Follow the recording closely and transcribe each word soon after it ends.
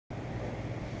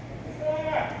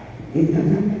Hey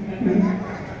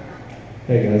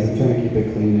guys, I'm trying to keep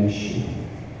it cleanish.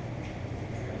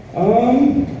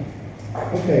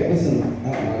 Okay, listen.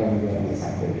 I don't want to go on this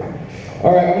again.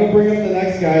 All right, I'm going to bring up the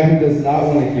next guy who does not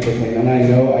want to keep it clean, and I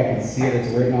know I can see it. It's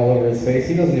written all over his face.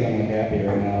 He doesn't even look happy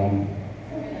right now.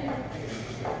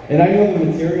 And I know the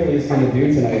material he's going to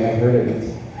do tonight, and I heard it.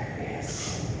 It's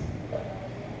hilarious.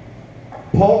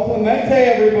 Paul Clemente,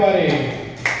 everybody.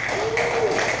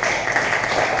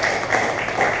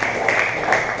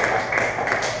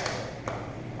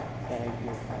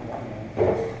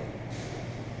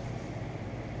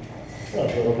 What's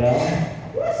up, little Bell?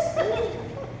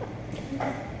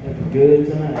 Looking good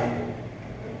tonight.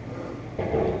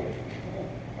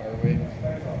 Are we?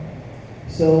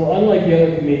 So, unlike the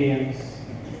other comedians,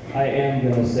 I am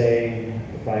going to say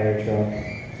the fire truck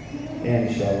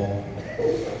and shovel.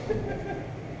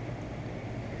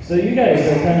 So you guys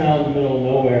are kind of out in the middle of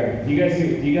nowhere. Do you guys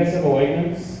have a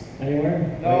Wegmans anywhere?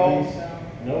 No.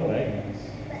 Wegmans? No Wegmans.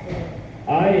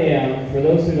 I am, for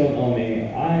those who don't know me,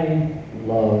 I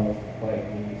love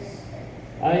Wegmans.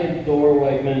 I adore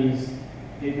Wegmans.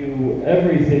 They do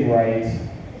everything right.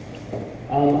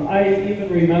 I even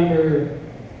remember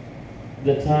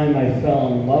the time I fell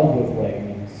in love with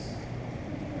Wegmans.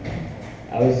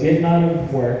 I was getting out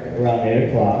of work around 8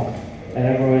 o'clock, and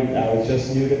I was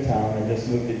just new to town. I just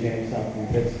moved to Jamestown from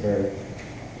Pittsburgh.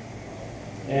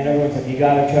 And everyone's like, you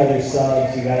gotta try their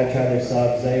subs, you gotta try their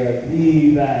subs. They are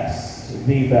the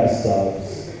best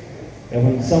subs. And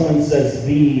when someone says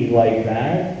the like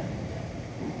that,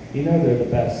 you know they're the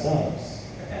best subs.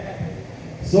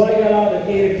 So I got out at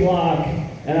 8 o'clock,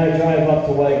 and I drive up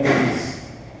to Wegmans,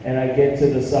 and I get to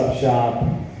the sub shop,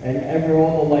 and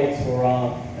all the lights were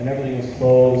off, and everything was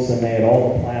closed, and they had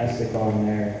all the plastic on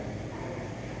there.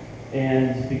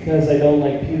 And because I don't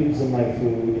like pubes in my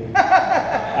food,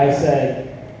 I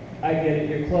said, I get it,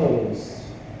 you're closed.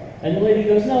 And the lady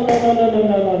goes, no.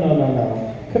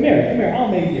 Come here, I'll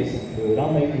make you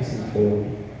some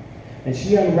food. And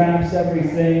she unwraps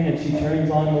everything, and she turns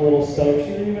on the little stove. She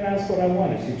didn't even ask what I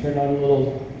wanted. She turned on the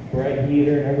little bread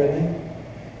heater and everything.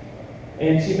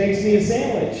 And she makes me a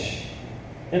sandwich.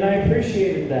 And I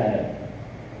appreciated that.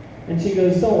 And she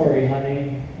goes, don't worry,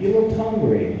 honey, you looked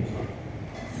hungry.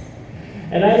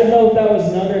 And I didn't know if that was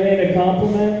an underhanded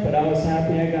compliment, but I was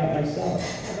happy I got myself.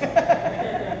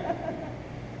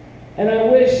 And I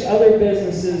wish other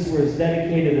businesses were as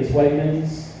dedicated as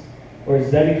Wegmans, or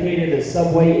as dedicated as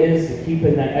Subway is to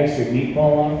keeping that extra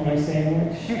meatball off my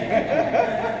sandwich.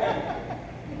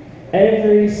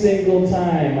 Every single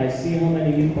time I see how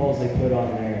many meatballs they put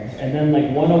on there, and then like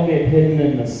one will get hidden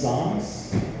in the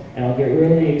sauce, and I'll get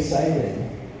really excited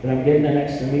that I'm getting an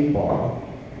extra meatball.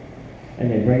 And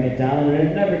they bring it down, and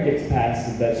it never gets past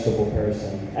the vegetable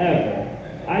person, ever.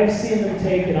 I've seen them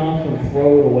take it off and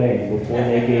throw it away before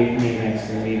they gave me an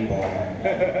extra meatball.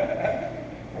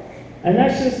 And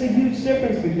that's just a huge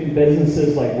difference between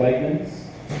businesses like Wegmans,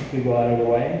 who go out of their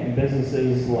way, and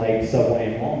businesses like Subway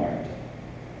and Walmart.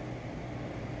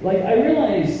 Like, I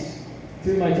realized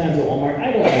through my times at Walmart,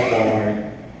 I don't like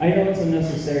Walmart. I know it's a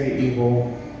necessary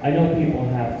evil. I know people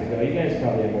have to go. You guys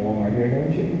probably have a Walmart here,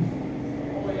 don't you?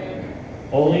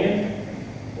 Olean?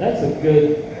 That's a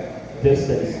good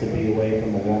distance to be away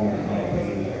from a Walmart, in my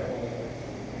opinion.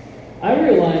 I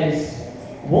realized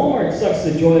Walmart sucks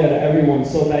the joy out of everyone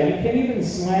so bad you can't even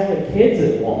smile at kids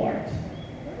at Walmart.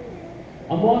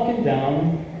 I'm walking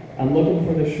down, I'm looking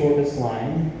for the shortest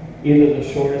line, either the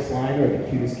shortest line or the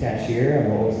cutest cashier. I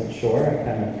wasn't sure. I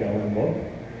kind of go and look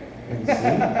and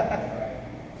see.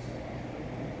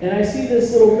 And I see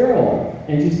this little girl,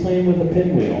 and she's playing with a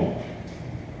pinwheel.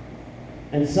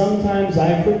 And sometimes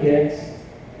I forget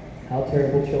how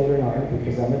terrible children are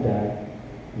because I'm a dad.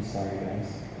 I'm sorry,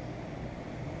 guys.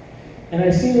 And I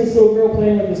see this little girl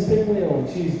playing with this pinwheel, and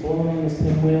she's blowing on this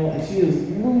pinwheel, and she is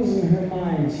losing her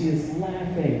mind. She is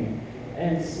laughing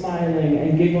and smiling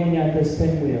and giggling at this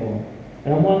pinwheel.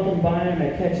 And I'm walking by, and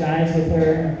I catch eyes with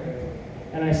her,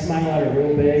 and I smile at her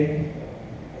real big.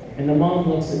 And the mom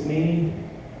looks at me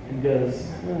and goes,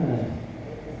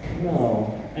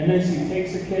 no. And then she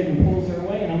takes her kid and pulls her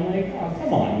away, and I'm like, oh,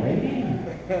 come on, lady.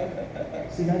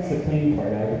 See, that's the clean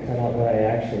part. I had to cut out what I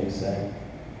actually said.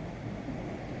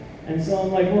 And so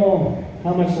I'm like, well,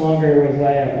 how much longer was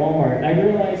I at Walmart? And I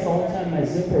realized all the time my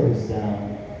zipper was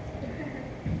down.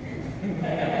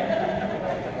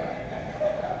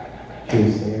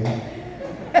 True story.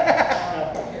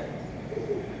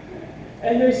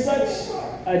 And there's such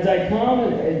a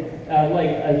dichotomy, like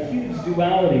a huge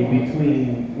duality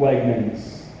between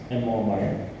Wegmans and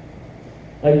Walmart.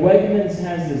 Like Wegmans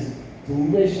has this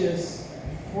delicious,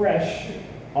 fresh,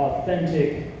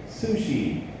 authentic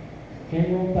sushi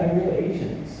hand-rolled by real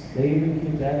Asians. They even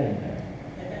keep that in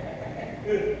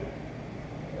there.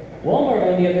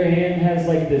 Walmart, on the other hand, has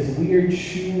like this weird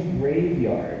shoe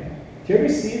graveyard. Do you ever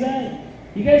see that?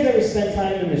 You guys ever spend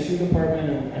time in the shoe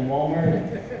department in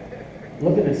Walmart?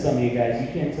 Looking at some of you guys, you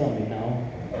can't tell me no.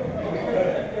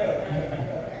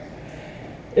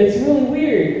 It's really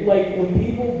weird. Like when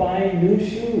people buy new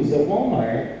shoes at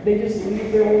Walmart, they just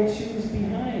leave their old shoes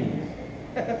behind.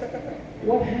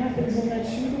 What happens in that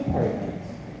shoe department?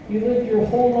 You lived your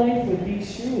whole life with these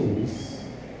shoes.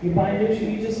 You buy new shoes,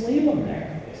 you just leave them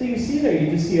there. So you see there,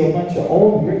 you just see a bunch of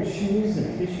old ripped shoes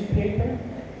and tissue paper.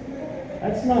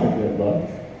 That's not a good look.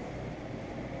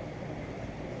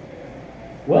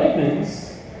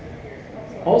 Wegmans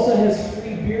also has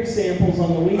free beer samples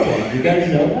on the weekend. You guys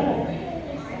know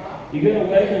that? You go to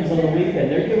Wegmans on the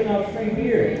weekend, they're giving out free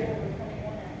beer.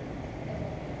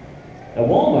 At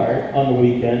Walmart on the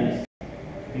weekend,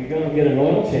 you go and get an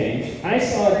oil change. I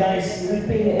saw a guy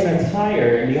sleeping in a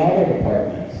tire in the auto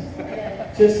department.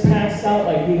 Just passed out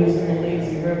like he was in the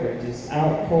lazy river, just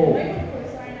out cold.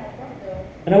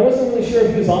 And I wasn't really sure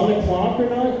if he was on the clock or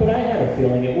not, but I had a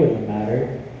feeling it wouldn't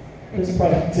matter. His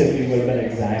productivity would have been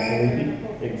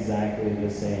exactly the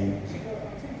same.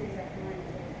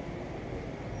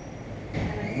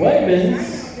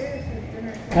 Wegmans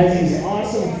has these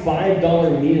awesome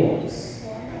 $5 meals.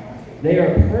 They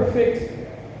are perfect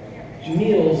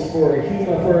meals for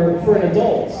an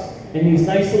adult in these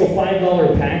nice little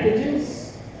 $5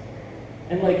 packages.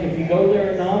 And like if you go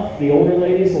there enough, the older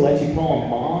ladies will let you call them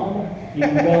mom. You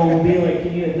can go and be like,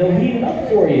 they'll heat it up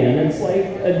for you, and it's like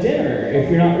a dinner. If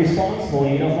you're not responsible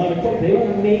and you don't know how to cook, they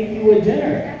will make you a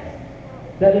dinner.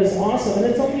 That is awesome,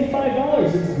 and it's only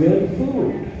 $5. It's good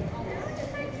food.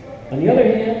 On the other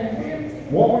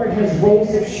hand, Walmart has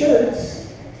rows of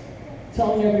shirts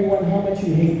telling everyone how much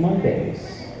you hate Mondays.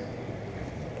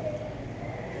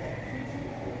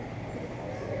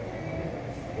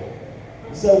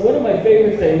 So one of my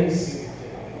favorite things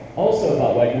also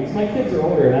about Wegmans, my kids are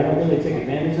older and I don't really take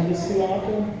advantage of this too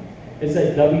often, is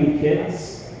that W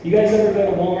Kids. You guys ever go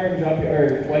to Walmart and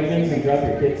Wegmans and drop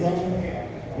your kids off?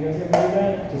 You guys ever do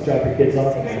that? Just drop your kids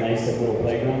off at a nice little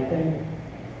playground thing?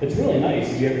 It's really nice.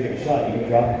 If you ever get a shot, you can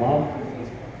drop them off.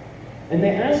 And they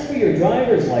ask for your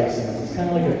driver's license. It's kind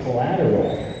of like a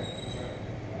collateral.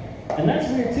 And that's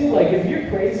weird too. Like if you're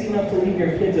crazy enough to leave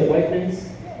your kids at Wegmans,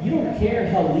 you don't care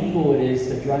how legal it is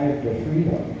to drive to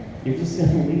freedom. You're just going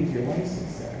to leave your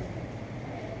license there.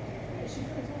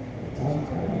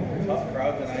 Tough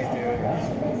crowd tonight,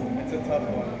 dude. It's a tough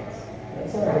one.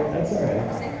 That's all right. That's all right.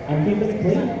 I'm keeping it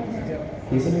clean.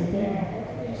 Keeping it clean.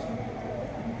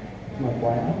 Am I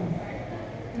flying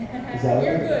out? Is that okay?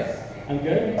 You're good. I'm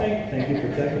good? Thank you for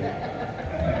checking.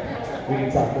 We can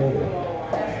talk later.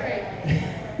 That's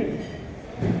right.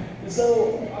 So,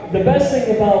 the best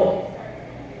thing about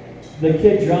the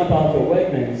kid drop-off at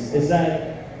Wegmans is that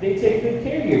they take good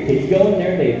care of your kid. You go in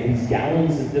there, they have these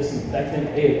gallons of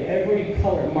disinfectant. They have every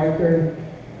color marker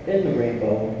in the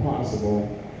rainbow possible.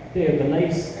 They have the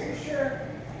nice...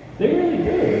 They really do.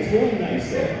 It's really nice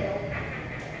there.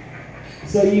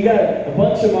 So you got a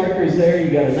bunch of markers there,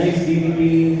 you got a nice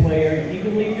DVD player, you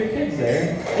can leave your kids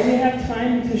there, and you have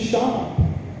time to shop.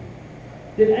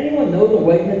 Did anyone know that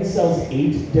Wegmans sells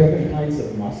 8 different kinds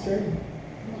of mustard?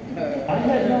 I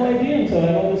had no idea until I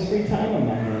had all this free time on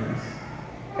my hands.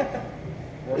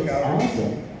 It's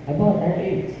awesome. I bought all 8.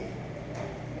 If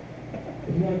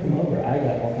you want to come over, I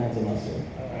got all kinds of mustard.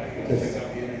 Just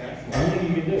anything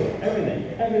you can do.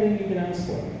 Everything you can ask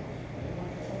for.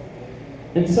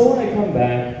 And so when I come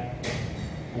back,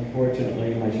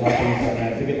 unfortunately, my shopping's done. I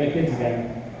have to get my kids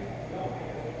again.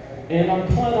 And I'm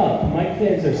caught up. My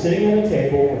kids are sitting at a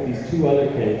table with these 2 other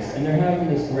kids, and they're having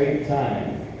this great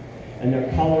time. And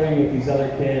they're coloring with these other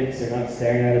kids. They're not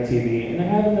staring at a TV, and they're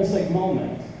having this like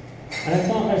moment. And I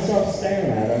found myself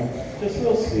staring at them, just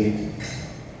real sweet.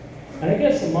 And I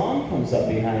guess the mom comes up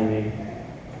behind me,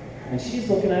 and she's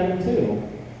looking at him too.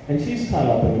 And she's caught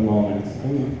up in the moment.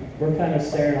 And we're kind of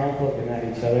staring off, looking at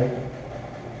each other.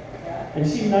 And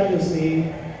she nudges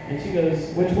me, and she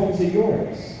goes, "Which ones are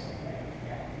yours?"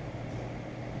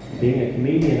 Being a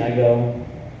comedian, I go,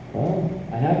 "Well,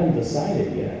 I haven't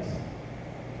decided yet."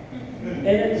 And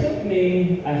it took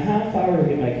me a half hour to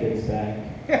get my kids back.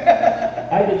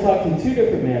 I had to talk to 2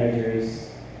 different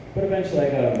managers, but eventually I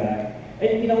got them back.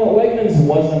 And you know what? Wegmans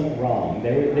wasn't wrong.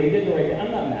 They did the right thing.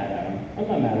 I'm not mad at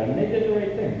them. They did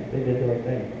the right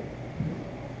thing.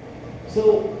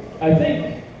 So I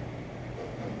think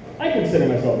I consider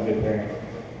myself a good parent.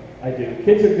 I do.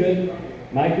 Kids are good.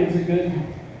 My kids are good.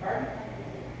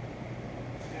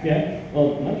 Yeah.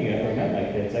 Well, none of you ever met my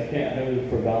kids. I can't have it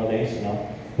for validation now.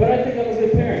 But I think I'm a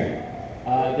good parent.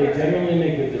 They generally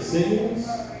make good decisions.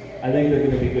 I think they're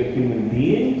going to be good human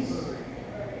beings.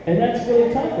 And that's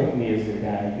really tough with me as a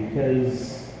dad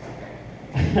because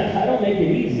I don't make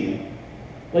it easy.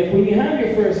 Like when you have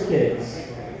your first kids,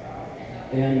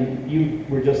 and you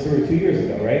were just through it 2 years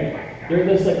ago, right? They're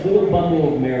this like little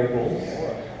bundle of miracles.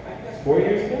 4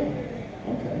 years ago?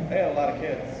 Okay. They had a lot of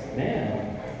kids.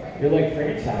 Man, you're like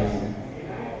franchising.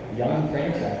 Young I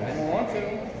franchise. don't want to.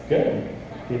 Good.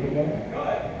 Keep it going. I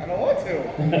don't want to.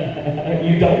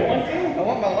 You don't want to? I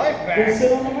want my life Then back.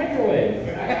 sit on the microwave.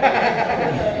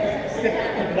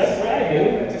 That's what I do.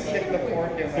 Just stick the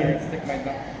fork in there and stick my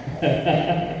nut.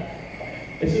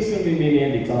 It's just going to be me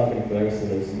and Andy talking for the rest of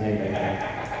this night, I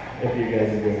think, if you guys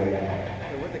are good with that.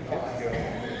 Hey, where'd the kids go?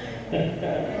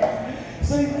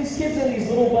 So these kids are these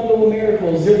little bundle of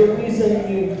miracles. They're the reason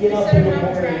you get up in the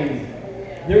morning.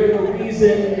 They're the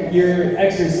reason you're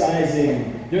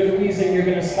exercising. They're the reason you're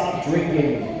going to stop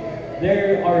drinking.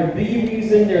 They are the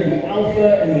reason, they're the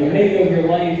alpha and the omega of your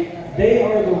life. They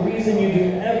are the reason you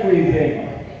do everything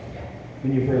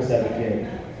when you first have a kid.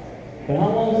 But how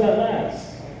long does that last?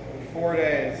 4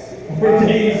 days. 4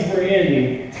 days for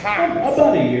Andy. Tops.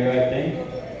 About a year, I think.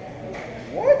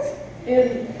 What?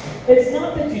 And it's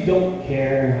not that you don't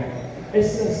care.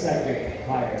 It's just that you're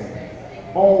tired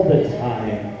all the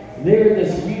time. They're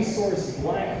this resource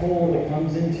black hole that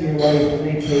comes into your life and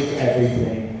they take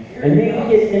everything. And they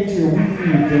get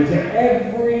interweaved into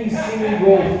every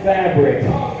single fabric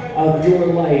of your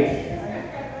life.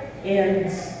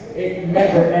 And it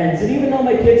never ends. And even though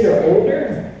my kids are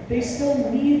older, they still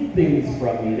need things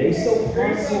from me. They still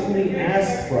constantly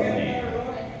ask from me.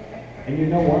 And you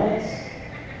know what?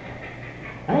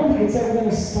 I don't think it's ever going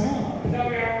to stop.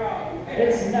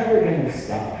 It's never going to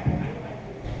stop.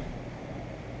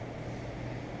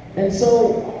 And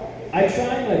so, I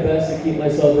try my best to keep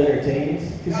myself entertained,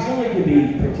 because you only can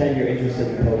pretend you're interested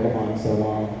in Pokemon so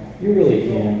long. You really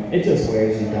can. It just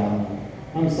wears you down.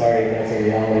 I'm sorry if that's a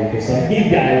reality for some of you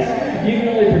guys. You can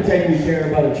only pretend you care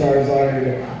about a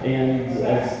Charizard and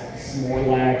a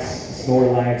Snorlax,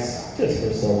 just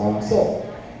for so long. So,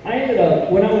 I ended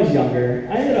up, when I was younger,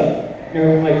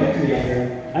 when my kids were younger,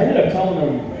 I ended up telling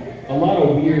them a lot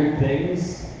of weird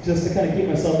things, just to kind of keep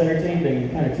myself entertained and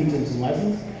kind of teach them some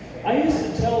lessons. I used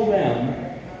to tell them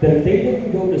that if they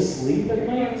didn't go to sleep at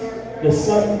night, the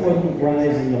sun wouldn't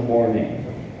rise in the morning.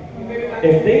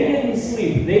 If they didn't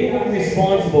sleep, they were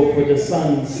responsible for the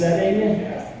sun setting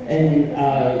and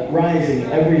rising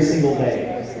every single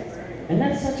day. And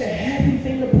that's such a heavy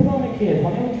thing to put on a kid.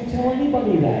 Why would you tell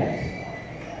anybody that?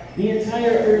 The entire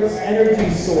Earth's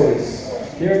energy source,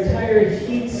 their entire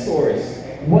heat source,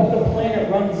 what the planet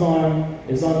runs on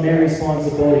is on their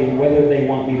responsibility, and whether they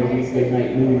want me to read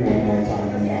Goodnight Moon one more time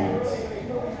or not.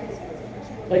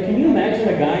 Like, can you imagine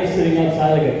a guy sitting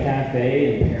outside like a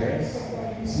cafe in Paris,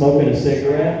 smoking a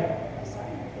cigarette,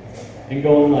 and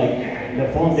going like, "Le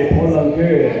fond de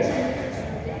Polancourt"?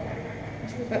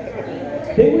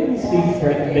 They wouldn't speak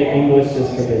English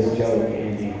just for this joke,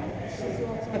 Andy.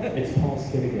 It's Paul's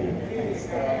kid again.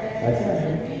 That's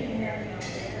right.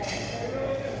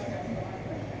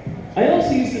 I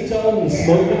also used to tell them the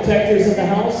smoke detectors in the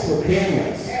house were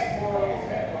cameras.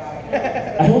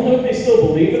 I don't know if they still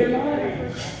believe it or not,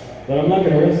 but I'm not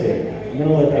going to risk it. I'm going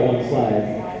to let that one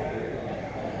slide.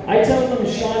 I tell them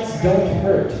shots don't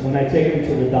hurt when I take them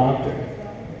to the doctor.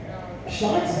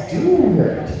 Shots do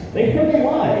hurt. They hurt a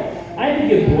lot. I had to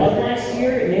give blood last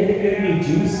year, and they had to give me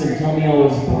juice and tell me I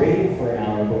was brave for an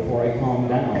hour before I calmed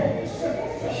down.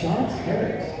 Shots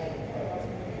hurt.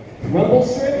 Rumble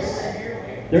strips?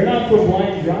 They're not for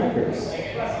blind drivers.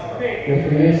 They're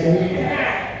for you, sir.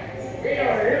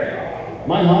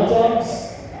 My hot dogs,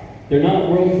 they're not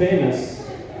world famous.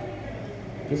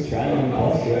 Just try them and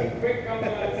bust it.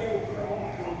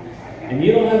 And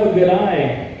you don't have a good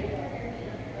eye.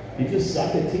 You just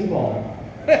suck at T-ball.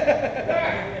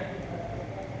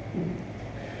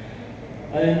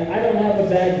 And I don't have a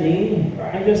bad knee.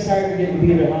 I'm just tired of getting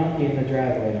beat at hockey in the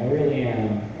driveway. I really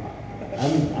am.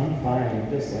 I'm fine. I'm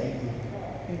just lazy.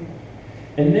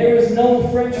 And there is no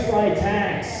French fry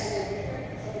tax.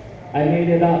 I made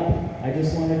it up. I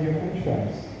just wanted your French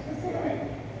fries.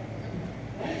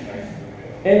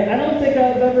 And I don't think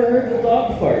I've ever heard the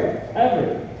dog fart.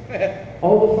 Ever.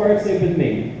 All the farts they've been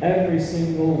made. Every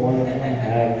single one of them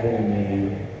have been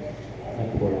made. My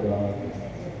poor dog.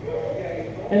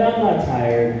 And I'm not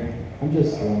tired. I'm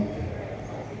just drunk.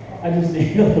 I just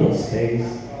need a little space.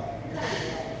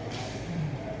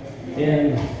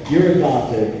 And you're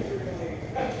adopted.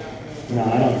 No,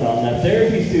 I don't tell them that.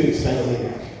 Therapy's too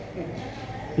expensive.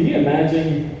 Can you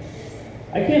imagine?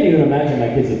 I can't even imagine my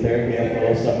kids at therapy after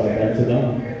all the stuff I've done to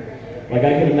them. Like,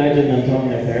 I can imagine them telling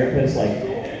their therapist, like,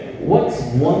 what's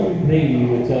one thing you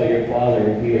would tell your father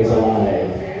if he was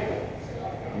alive?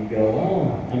 And you go,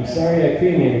 oh, I'm sorry I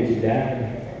cremated you,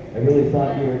 Dad. I really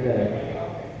thought you were dead.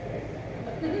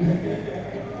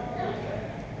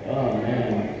 Oh,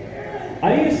 man.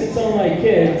 I used to tell my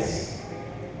kids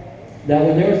that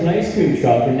when there was an ice cream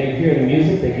truck and they'd hear the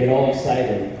music, they'd get all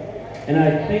excited. And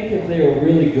I think if they were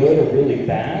really good or really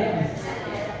bad,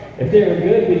 if they were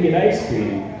good, we'd get ice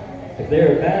cream. If they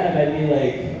were bad, I'd be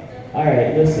like, all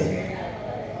right, listen.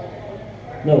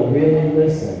 No, really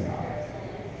listen.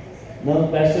 No,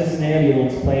 that's just an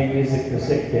ambulance playing music for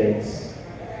sick kids.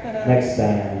 Next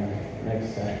time.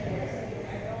 Next time.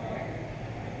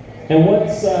 And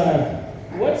what's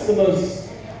the most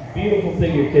beautiful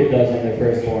thing your kid does on their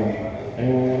firstborn?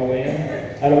 Anyone want to weigh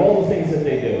in? Out of all the things that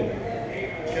they do.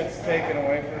 Gets taken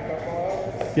away for a couple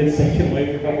hours. Gets taken away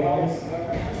for a couple hours?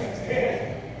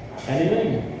 Anything?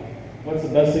 What's the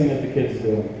best thing that the kids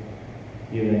do?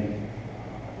 You think?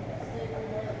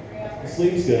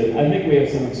 Sleep's good. I think we have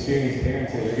some experienced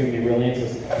parents here that are going to be real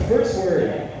answers. First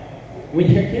word. When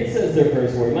your kid says their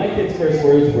first word, my kid's first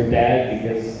words were Dad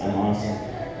because I'm awesome.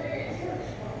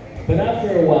 But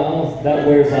after a while, that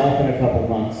wears off in a couple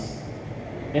months.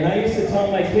 And I used to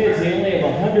tell my kids they only have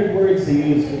 100 words to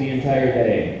use for the entire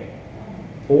day.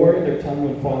 Or their tongue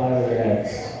would fall out of their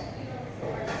heads.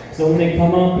 So when they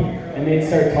come up and they'd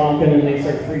start talking and they'd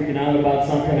start freaking out about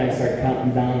something, I'd start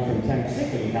counting down from 10. I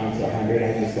think when you count to 100,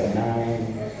 I'd just go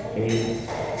 9, 8,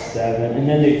 7, and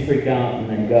then they'd freak out and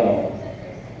then go.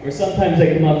 Or sometimes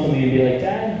they'd come up to me and be like,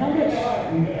 Dad,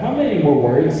 how many more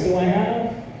words do I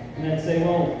have? And I'd say,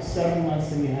 well, 7 less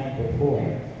than you had before.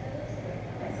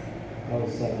 That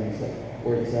was 7,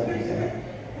 word 7.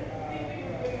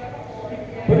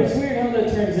 But it's weird how that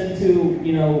turns into,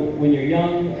 you know, when you're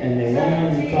young and they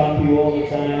want to talk to you all the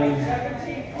time.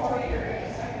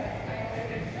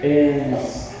 And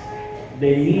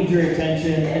they need your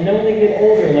attention. And then when they get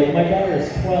older, like my daughter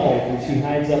is 12 and she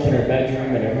hides up in her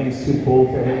bedroom and everything's too cool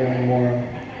for her anymore.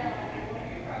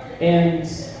 And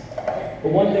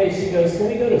one day she goes, can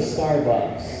we go to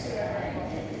Starbucks?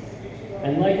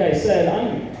 And like I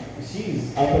said,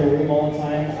 she's up in her room all the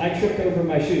time. I tripped over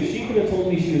my shoes. She could have told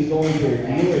me she was going to her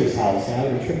dealer's house, and I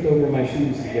would have tripped over my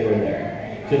shoes to get her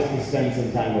there, just to spend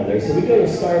some time with her. So we go to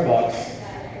Starbucks,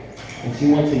 and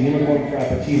she wants a unicorn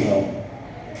frappuccino.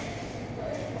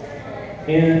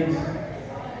 And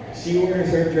she orders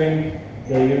her drink,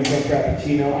 the unicorn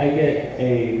frappuccino. I get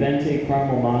a venti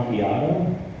caramel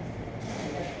macchiato.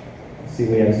 See,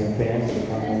 we have some fans of the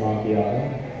caramel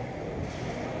macchiato.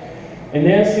 And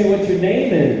they asked me what your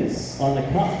name is on the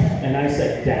cup. And I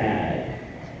said, Dad.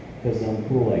 Because I'm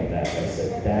cool like that. I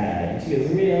said, Dad. And she goes,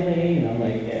 really? And I'm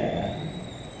like, yeah.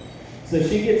 So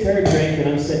she gets her drink and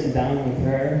I'm sitting down with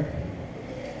her.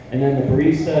 And then the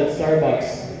barista at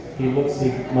Starbucks, he looks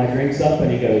my drinks up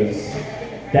and he goes,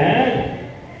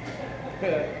 Dad?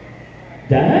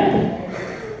 Dad?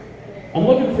 I'm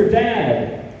looking for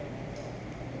Dad.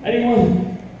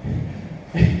 Anyone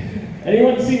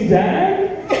seen Dad?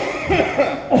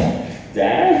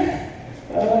 Dad?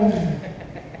 All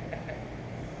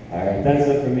right, that's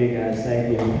it for me, guys. Thank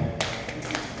you.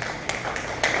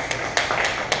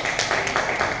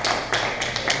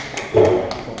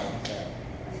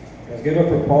 Let's give it up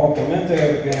for Paul Clemente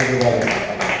again, everybody.